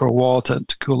rested for a while to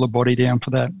cool the body down for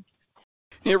that.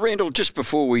 Now, Randall, just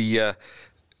before we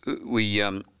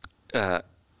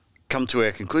come to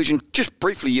our conclusion, just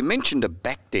briefly, you mentioned a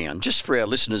back down. Just for our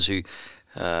listeners who,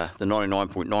 the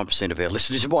 99.9% of our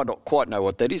listeners who might not quite know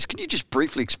what that is, can you just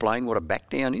briefly explain what a back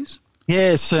down is?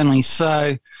 Yeah, certainly.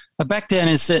 So a back down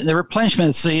is the replenishment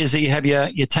at sea is that you have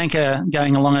your tanker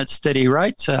going along at steady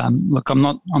rates. Look, I'm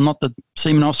not the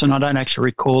seaman officer, and I don't actually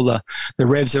recall the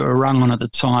revs that were rung on at the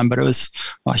time, but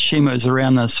I assume it was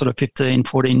around the sort of 15,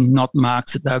 14 knot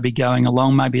marks that they would be going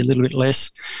along, maybe a little bit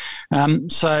less.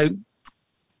 So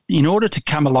in order to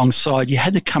come alongside, you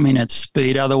had to come in at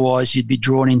speed, otherwise you'd be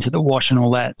drawn into the wash and all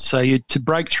that. So to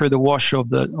break through the wash of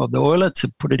the oiler, to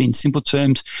put it in simple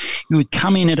terms, you would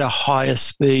come in at a higher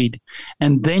speed,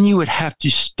 and then you would have to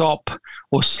stop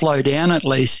or slow down at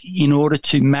least in order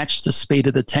to match the speed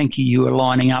of the tanker you were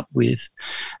lining up with.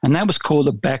 And that was called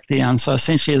a back down. So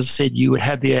essentially, as I said, you would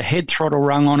have the head throttle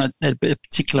rung on at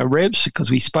particular revs, because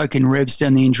we spoke in revs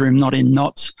down the engine room, not in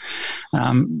knots.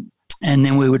 And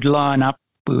then we would line up,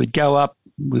 we would go up,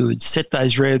 we would set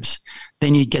those revs,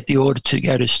 then you'd get the order to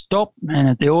go to stop, and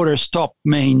at the order of stop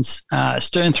means a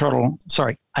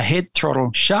head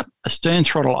throttle shut, a stern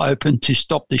throttle open to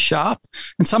stop the shaft.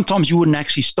 And sometimes you wouldn't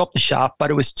actually stop the shaft,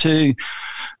 but it was to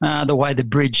the way the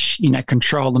bridge,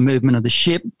 control the movement of the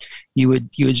ship. You would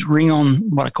ring on,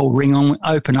 what I call ring on,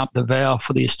 open up the valve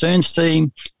for the astern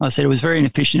steam. Like I said, it was very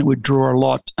inefficient. It would draw a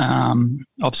lot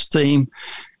of steam.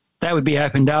 That would be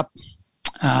opened up.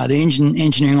 The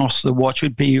engineering officer of the watch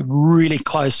would be really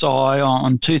close eye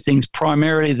on two things,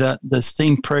 primarily the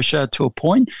steam pressure to a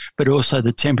point, but also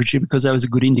the temperature, because that was a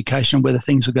good indication of whether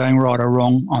things were going right or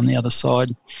wrong on the other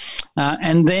side.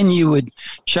 And then you would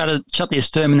shut the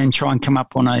astern and then try and come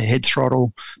up on a head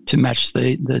throttle to match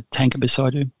the tanker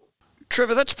beside you.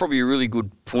 Trevor, that's probably a really good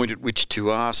point at which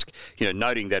to ask,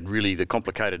 noting that really the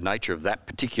complicated nature of that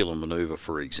particular manoeuvre,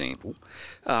 for example.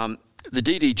 The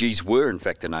DDGs were, in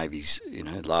fact, the Navy's,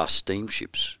 last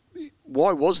steamships.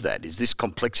 Why was that? Is this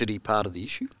complexity part of the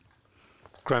issue?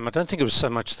 Graham, I don't think it was so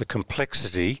much the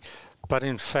complexity, but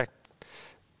in fact,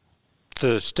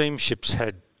 all steamships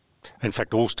had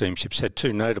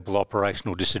two notable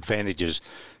operational disadvantages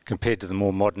compared to the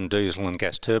more modern diesel and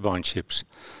gas turbine ships.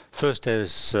 First,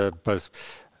 as both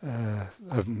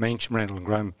Randall and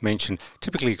Graham mentioned,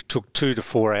 typically it took 2 to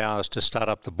 4 hours to start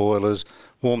up the boilers,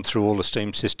 warm through all the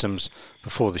steam systems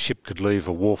before the ship could leave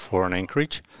a wharf or an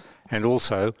anchorage. And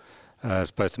also, as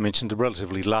both mentioned, a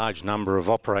relatively large number of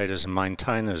operators and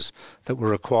maintainers that were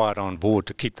required on board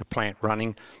to keep the plant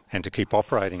running and to keep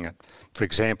operating it. For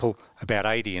example, about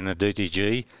 80 in a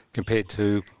DDG compared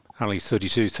to only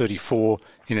 32, 34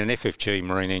 in an FFG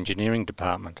Marine Engineering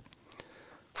Department.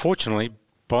 Fortunately,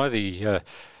 by the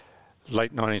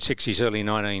late 1960s, early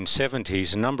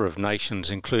 1970s, a number of nations,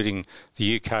 including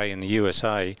the UK and the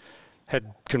USA,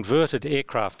 had converted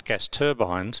aircraft gas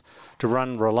turbines to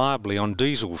run reliably on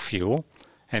diesel fuel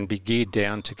and be geared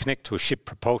down to connect to a ship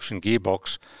propulsion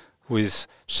gearbox with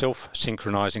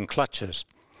self-synchronising clutches.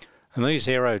 And these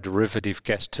aeroderivative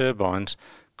gas turbines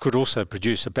could also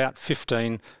produce about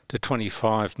 15 to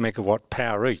 25 megawatt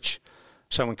power each.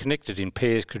 So when connected in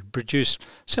pairs, could produce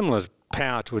similar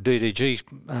power to a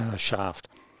DDG shaft,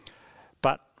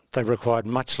 but they required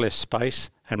much less space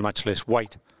and much less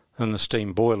weight than the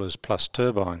steam boilers plus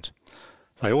turbines.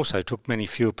 They also took many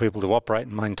fewer people to operate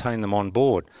and maintain them on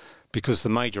board, because the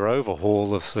major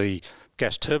overhaul of the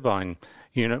gas turbine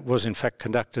unit was in fact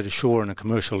conducted ashore in a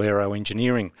commercial aero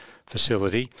engineering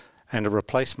facility, and a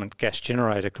replacement gas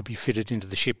generator could be fitted into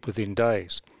the ship within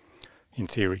days, in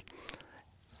theory.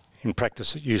 In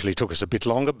practice, it usually took us a bit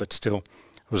longer, but still,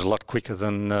 it was a lot quicker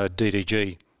than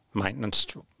DDG maintenance.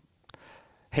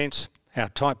 Hence, our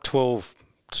Type 12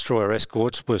 destroyer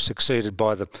escorts were succeeded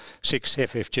by the 6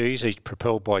 FFGs, each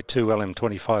propelled by 2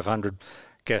 LM2500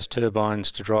 gas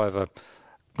turbines to drive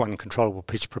one controllable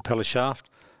pitch propeller shaft,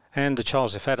 and the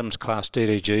Charles F. Adams class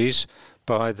DDGs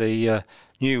by the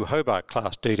new Hobart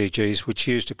class DDGs, which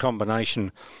used a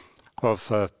combination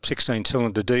of a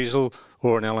 16-cylinder diesel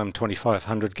or an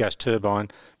LM2500 gas turbine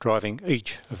driving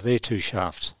each of their two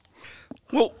shafts.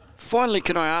 Well, finally,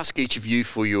 can I ask each of you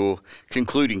for your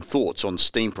concluding thoughts on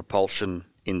steam propulsion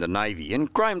in the Navy?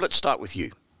 And Graham, let's start with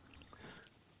you.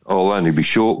 I'll only be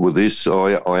short with this.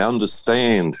 I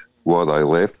understand why they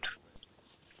left.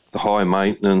 The high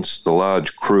maintenance, the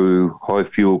large crew, high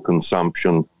fuel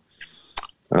consumption.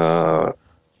 But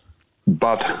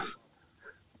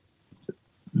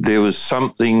there was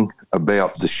something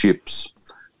about the ships.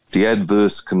 The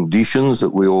adverse conditions that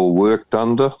we all worked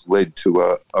under led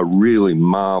to a really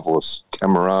marvellous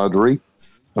camaraderie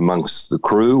amongst the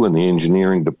crew and the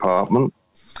engineering department.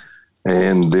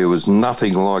 And there was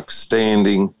nothing like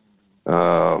standing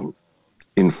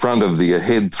in front of the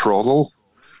head throttle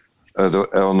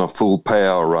on a full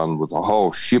power run with the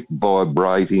whole ship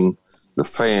vibrating, the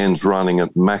fans running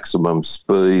at maximum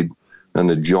speed, and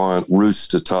a giant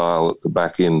rooster tail at the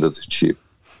back end of the ship.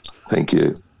 Thank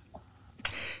you.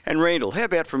 And Randall, how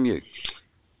about from you?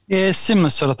 Yeah, similar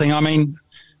sort of thing. I mean,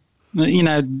 you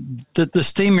know, the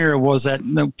steam era was at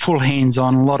full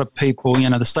hands-on. A lot of people, you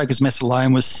know, the Stokers Mess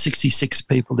alone was 66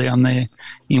 people down there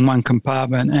in one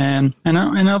compartment. And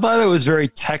although it was very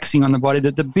taxing on the body,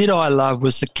 the bit I loved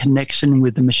was the connection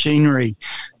with the machinery.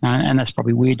 And that's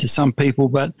probably weird to some people,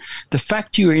 but the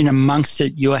fact you were in amongst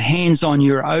it, you were hands-on,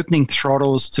 you were opening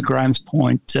throttles, to Graham's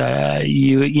point.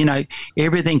 You know,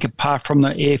 everything apart from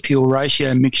the air-fuel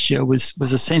ratio mixture was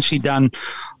essentially done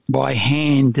by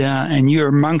hand, and you're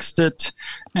amongst it.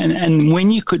 And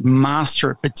when you could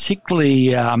master it,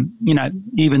 particularly, you know,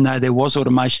 even though there was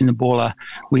automation in the boiler,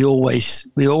 we always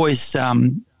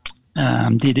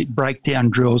did breakdown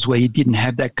drills where you didn't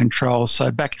have that control. So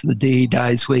back to the DE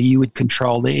days where you would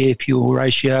control the air-fuel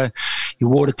ratio, your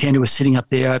water tender was sitting up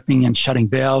there opening and shutting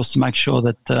valves to make sure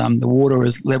that the water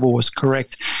level was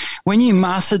correct. When you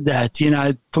mastered that, you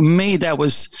know, for me that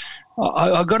was...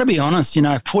 I've got to be honest, you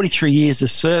know, 43 years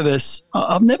of service,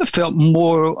 I've never felt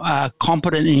more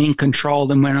competent and in control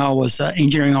than when I was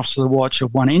engineering officer of the watch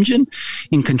of one engine,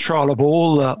 in control of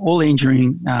all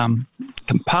engineering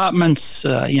compartments,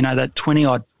 you know, that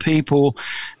 20-odd people,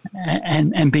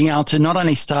 and being able to not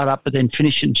only start up but then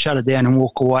finish it and shut it down and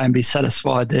walk away and be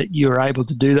satisfied that you were able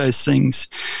to do those things.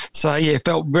 So, yeah,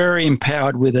 felt very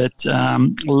empowered with it.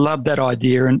 Loved that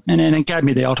idea, and it gave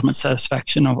me the ultimate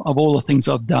satisfaction of all the things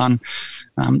I've done.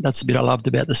 That's the bit I loved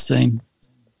about the steam.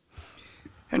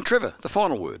 And Trevor, the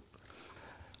final word.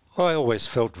 I always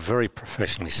felt very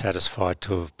professionally satisfied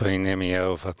to have been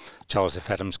MEO of a Charles F.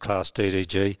 Adams class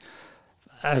DDG.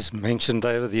 As mentioned,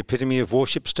 they were the epitome of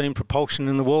warship steam propulsion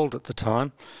in the world at the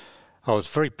time. I was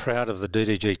very proud of the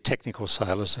DDG technical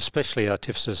sailors, especially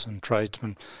artificers and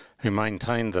tradesmen who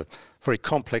maintained the very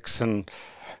complex and,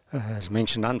 as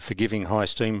mentioned, unforgiving high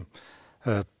steam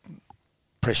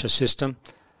pressure system.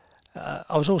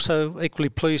 I was also equally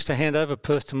pleased to hand over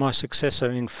Perth to my successor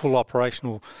in full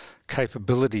operational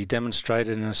capability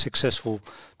demonstrated in a successful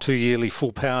 2-yearly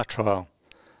full power trial.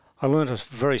 I learned a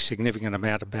very significant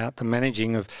amount about the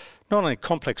managing of not only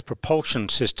complex propulsion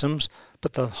systems,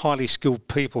 but the highly skilled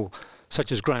people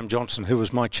such as Graham Johnson, who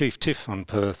was my chief TIF on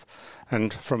Perth,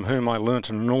 and from whom I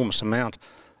learnt an enormous amount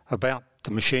about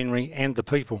the machinery and the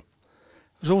people.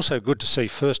 It was also good to see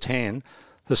firsthand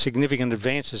the significant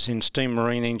advances in steam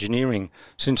marine engineering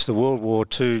since the World War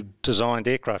II designed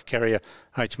aircraft carrier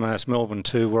HMAS Melbourne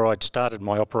II, where I'd started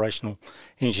my operational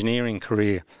engineering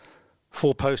career.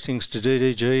 4 postings to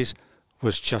DDGs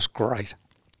was just great.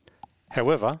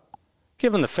 However,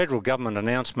 given the federal government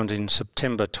announcement in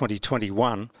September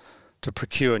 2021 to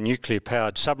procure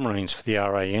nuclear-powered submarines for the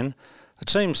RAN, it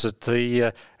seems that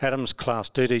the Adams-class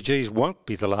DDGs won't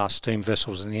be the last steam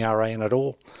vessels in the RAN at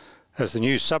all, as the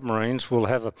new submarines will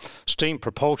have a steam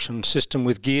propulsion system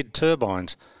with geared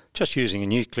turbines, just using a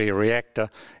nuclear reactor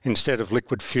instead of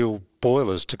liquid fuel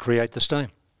boilers to create the steam.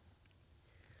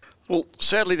 Well,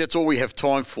 sadly, that's all we have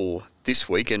time for this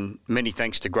week, and many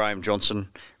thanks to Graham Johnson,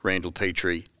 Randall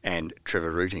Petrie and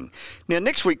Trevor Rooting. Now,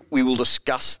 next week we will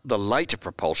discuss the later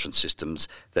propulsion systems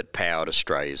that powered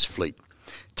Australia's fleet.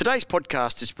 Today's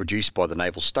podcast is produced by the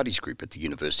Naval Studies Group at the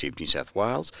University of New South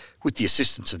Wales with the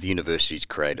assistance of the university's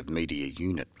Creative Media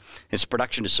Unit. Its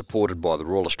production is supported by the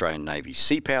Royal Australian Navy's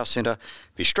Sea Power Centre,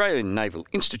 the Australian Naval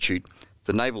Institute,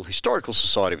 the Naval Historical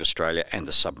Society of Australia and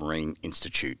the Submarine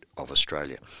Institute of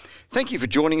Australia. Thank you for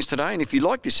joining us today, and if you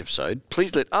like this episode,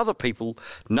 please let other people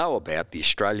know about the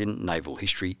Australian Naval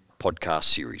History podcast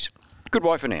series.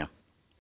 Goodbye for now.